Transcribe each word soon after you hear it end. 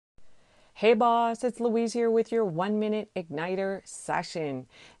Hey boss, it's Louise here with your 1 minute igniter session.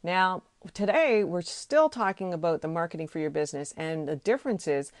 Now, today we're still talking about the marketing for your business and the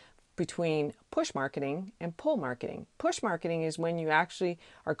differences between push marketing and pull marketing. Push marketing is when you actually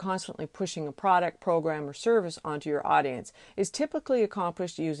are constantly pushing a product, program, or service onto your audience. It's typically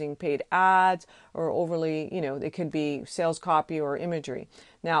accomplished using paid ads or overly, it could be sales copy or imagery.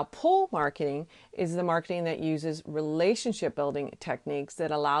 Now, pull marketing is the marketing that uses relationship building techniques that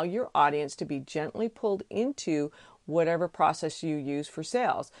allow your audience to be gently pulled into whatever process you use for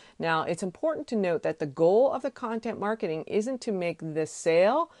sales. Now, it's important to note that the goal of the content marketing isn't to make the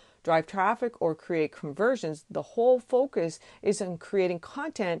sale, drive traffic, or create conversions. The whole focus is on creating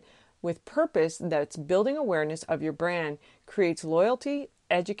content with purpose that's building awareness of your brand, creates loyalty,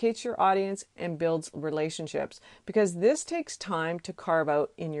 educates your audience, and builds relationships. Because this takes time to carve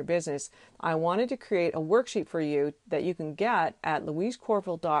out in your business, I wanted to create a worksheet for you that you can get at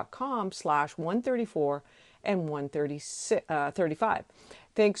louisecorville.com/134 and 135.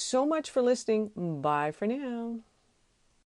 Thanks so much for listening. Bye for now.